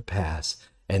come to pass.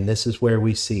 And this is where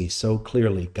we see so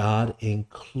clearly God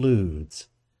includes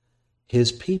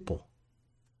his people.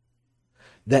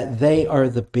 That they are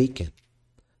the beacon,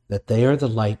 that they are the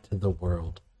light to the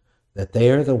world, that they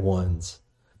are the ones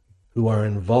who are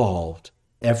involved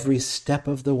every step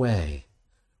of the way.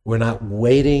 We're not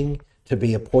waiting to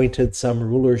be appointed some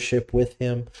rulership with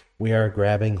him. We are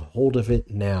grabbing hold of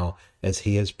it now as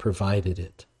he has provided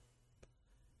it.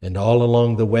 And all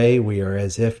along the way, we are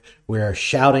as if we are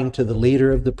shouting to the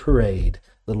leader of the parade,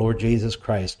 the Lord Jesus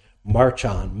Christ, march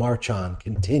on,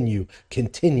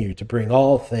 continue to bring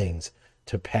all things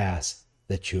to pass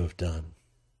that you have done.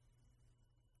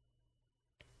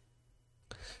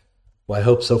 Well, I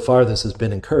hope so far this has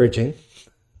been encouraging.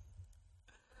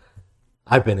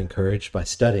 I've been encouraged by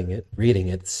studying it, reading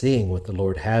it, seeing what the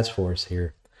Lord has for us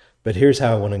here. But here's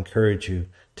how I want to encourage you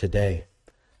today.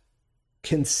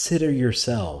 Consider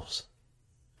yourselves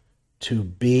to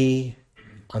be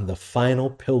on the final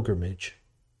pilgrimage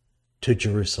to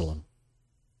Jerusalem.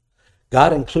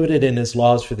 God included in his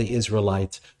laws for the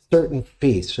Israelites certain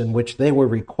feasts in which they were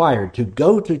required to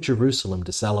go to Jerusalem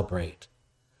to celebrate.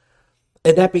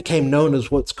 And that became known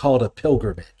as what's called a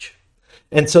pilgrimage.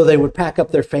 And so they would pack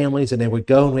up their families and they would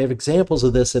go, and we have examples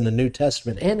of this in the New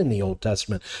Testament and in the Old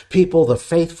Testament. People, the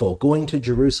faithful, going to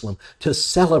Jerusalem to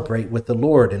celebrate with the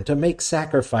Lord and to make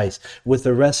sacrifice with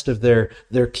the rest of their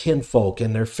kinfolk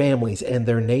and their families and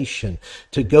their nation,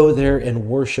 to go there and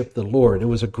worship the Lord. It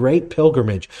was a great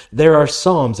pilgrimage. There are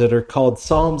psalms that are called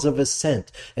Psalms of Ascent,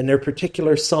 and they're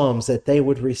particular psalms that they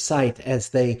would recite as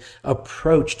they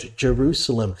approached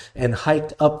Jerusalem and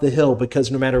hiked up the hill,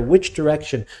 because no matter which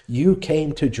direction you came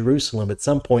to Jerusalem, at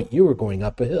some point you were going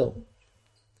up a hill.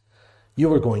 You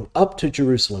were going up to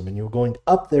Jerusalem, and you were going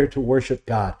up there to worship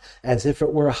God as if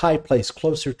it were a high place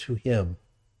closer to him.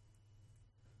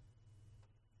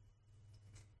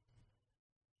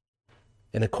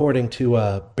 And according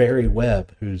to Barry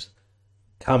Webb, whose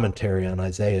commentary on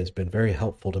Isaiah has been very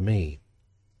helpful to me,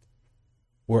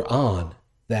 we're on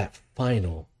that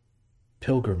final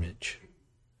pilgrimage.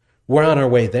 We're on our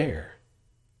way there.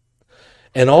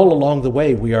 And all along the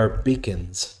way, we are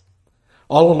beacons.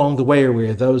 All along the way, we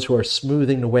are those who are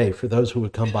smoothing the way for those who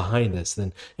would come behind us.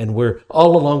 And we're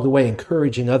all along the way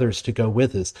encouraging others to go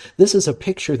with us. This is a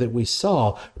picture that we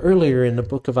saw earlier in the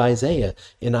book of Isaiah.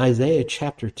 In Isaiah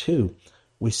chapter 2,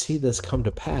 we see this come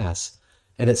to pass.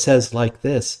 And it says like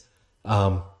this,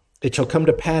 it shall come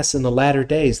to pass in the latter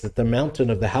days that the mountain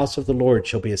of the house of the Lord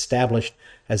shall be established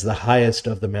as the highest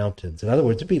of the mountains. In other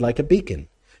words, it'd be like a beacon.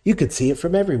 You could see it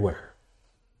from everywhere.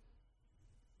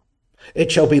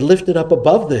 It shall be lifted up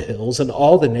above the hills, and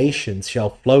all the nations shall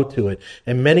flow to it.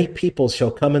 And many peoples shall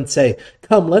come and say,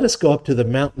 Come, let us go up to the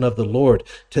mountain of the Lord,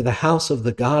 to the house of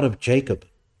the God of Jacob,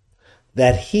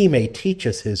 that he may teach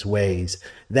us his ways,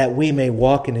 that we may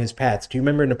walk in his paths. Do you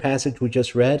remember in the passage we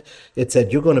just read? It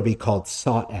said, you're going to be called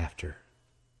sought after.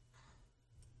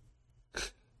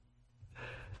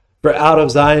 For out of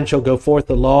Zion shall go forth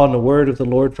the law and the word of the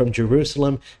Lord from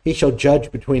Jerusalem. He shall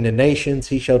judge between the nations.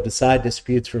 He shall decide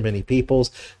disputes for many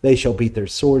peoples. They shall beat their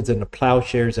swords into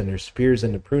plowshares and their spears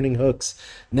into pruning hooks.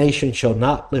 Nation shall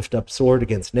not lift up sword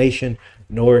against nation,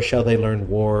 nor shall they learn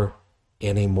war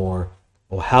any more.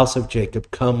 O house of Jacob,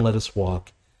 come, let us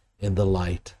walk in the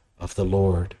light of the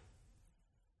Lord.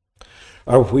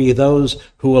 Are we those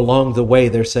who along the way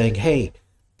they're saying, hey,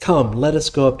 come, let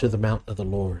us go up to the mountain of the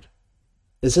Lord?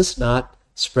 Is this not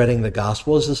spreading the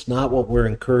gospel? Is this not what we're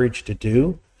encouraged to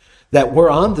do? That we're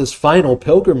on this final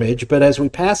pilgrimage, but as we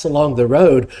pass along the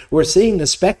road, we're seeing the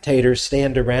spectators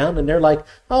stand around and they're like,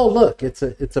 oh, look, it's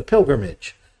a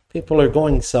pilgrimage. People are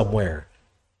going somewhere.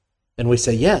 And we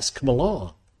say, yes, come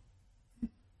along.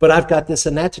 But I've got this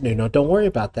and that to do. No, don't worry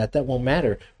about that. That won't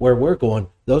matter. Where we're going,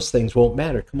 those things won't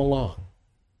matter. Come along.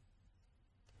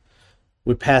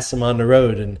 We pass them on the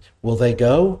road, and will they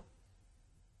go?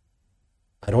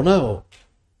 I don't know.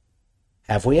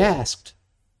 Have we asked?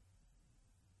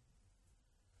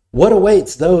 What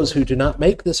awaits those who do not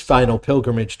make this final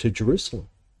pilgrimage to Jerusalem?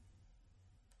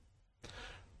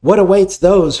 What awaits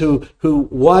those who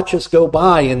watch us go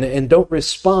by and don't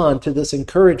respond to this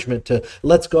encouragement to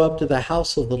let's go up to the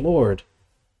house of the Lord?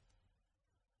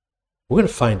 We're going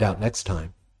to find out next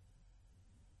time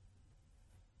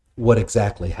what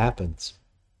exactly happens.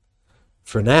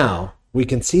 For now, we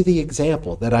can see the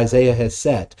example that Isaiah has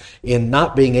set in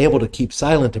not being able to keep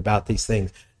silent about these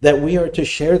things, that we are to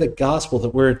share the gospel,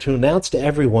 that we're to announce to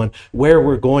everyone where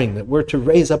we're going, that we're to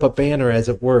raise up a banner, as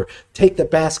it were, take the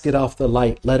basket off the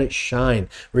light, let it shine,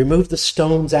 remove the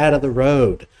stones out of the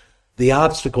road, the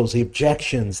obstacles, the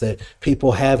objections that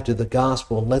people have to the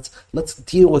gospel, and let's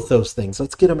deal with those things.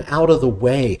 Let's get them out of the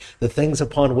way, the things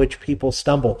upon which people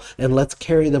stumble, and let's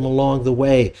carry them along the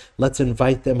way. Let's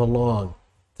invite them along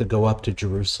to go up to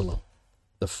Jerusalem,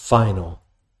 the final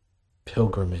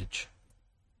pilgrimage.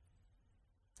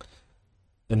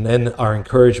 And then our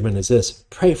encouragement is this: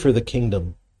 pray for the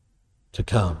kingdom to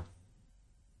come.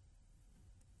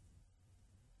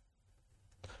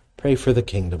 Pray for the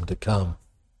kingdom to come.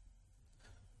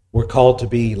 We're called to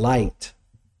be light,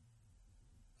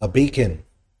 a beacon,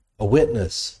 a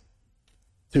witness,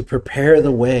 to prepare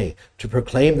the way, to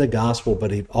proclaim the gospel,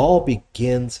 but it all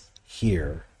begins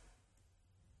here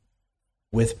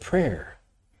with prayer.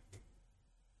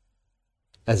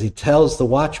 As he tells the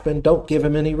watchman, don't give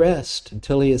him any rest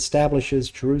until he establishes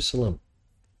Jerusalem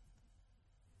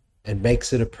and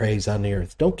makes it a praise on the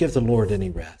earth. Don't give the Lord any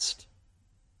rest.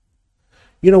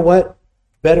 You know what?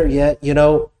 Better yet,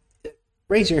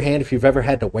 raise your hand if you've ever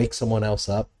had to wake someone else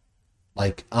up,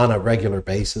 like on a regular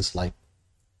basis, like,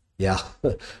 yeah,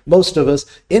 most of us,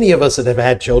 any of us that have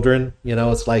had children,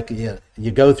 it's like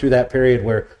you go through that period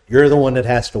where you're the one that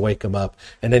has to wake them up,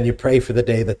 and then you pray for the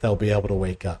day that they'll be able to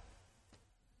wake up.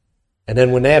 And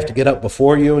then when they have to get up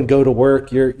before you and go to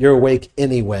work, you're awake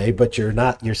anyway, but you're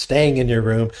not, you're staying in your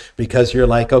room because you're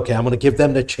like, okay, I'm going to give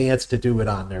them the chance to do it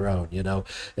on their own,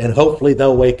 and hopefully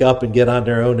they'll wake up and get on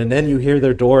their own. And then you hear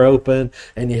their door open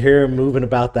and you hear them moving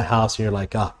about the house, and you're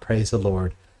like, praise the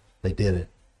Lord, they did it.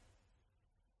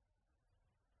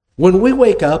 When we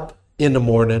wake up in the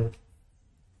morning,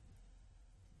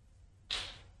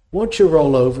 won't you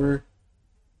roll over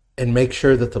and make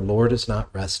sure that the Lord is not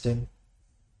resting?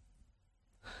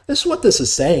 This is what this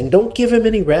is saying. Don't give him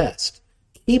any rest.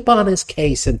 Keep on his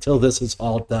case until this is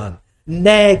all done.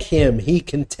 Nag him. He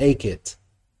can take it.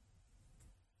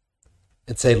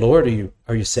 And say, Lord,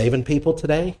 are you saving people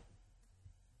today?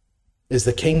 Is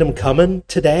the kingdom coming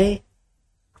today?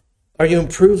 Are you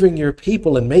improving your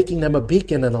people and making them a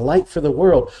beacon and a light for the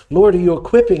world? Lord, are you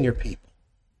equipping your people?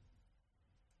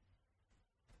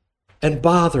 And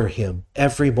bother him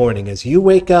every morning. As you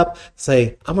wake up,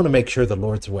 say, I'm going to make sure the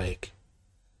Lord's awake.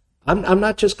 I'm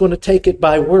not just going to take it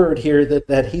by word here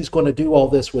that he's going to do all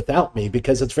this without me,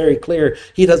 because it's very clear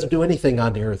he doesn't do anything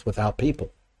on the earth without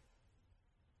people.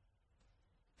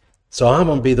 So I'm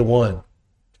going to be the one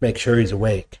to make sure he's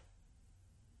awake.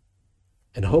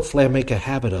 And hopefully I make a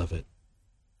habit of it.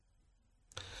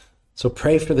 So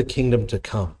pray for the kingdom to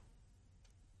come.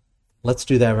 Let's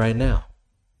do that right now.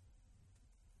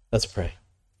 Let's pray.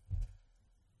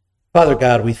 Father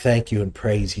God, we thank you and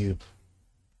praise you.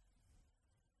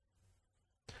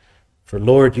 For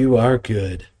Lord, you are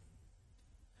good.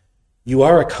 You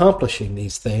are accomplishing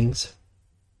these things,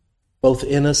 both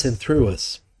in us and through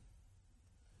us.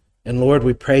 And Lord,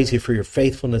 we praise you for your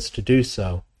faithfulness to do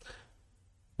so.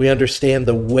 We understand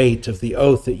the weight of the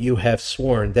oath that you have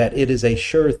sworn, that it is a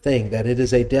sure thing, that it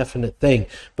is a definite thing,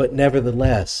 but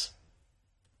nevertheless,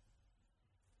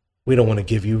 we don't want to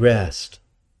give you rest.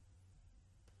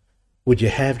 Would you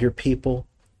have your people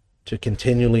to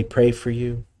continually pray for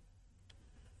you?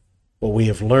 What we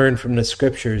have learned from the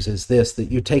scriptures is this,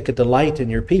 that you take a delight in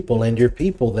your people, and your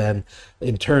people then,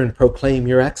 in turn, proclaim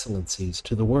your excellencies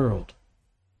to the world.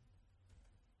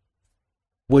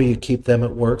 Will you keep them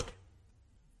at work?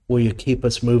 Will you keep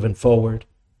us moving forward?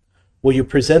 Will you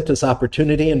present us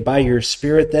opportunity, and by your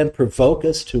Spirit then provoke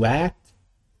us to act?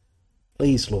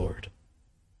 Please, Lord.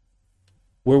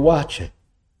 We're watching,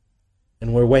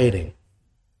 and we're waiting.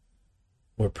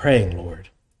 We're praying, Lord.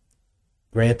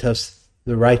 Grant us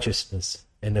the righteousness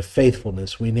and the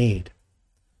faithfulness we need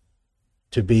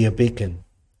to be a beacon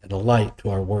and a light to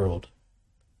our world.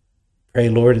 Pray,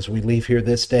 Lord, as we leave here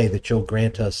this day, that you'll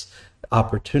grant us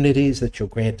opportunities, that you'll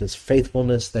grant us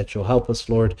faithfulness, that you'll help us,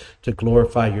 Lord, to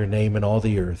glorify your name in all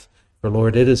the earth. For,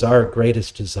 Lord, it is our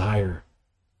greatest desire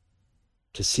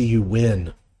to see you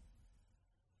win.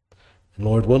 And,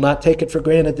 Lord, we'll not take it for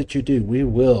granted that you do. We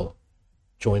will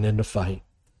join in the fight.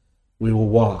 We will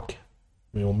walk.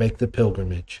 We will make the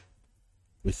pilgrimage.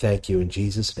 We thank you in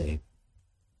Jesus' name.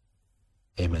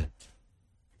 Amen.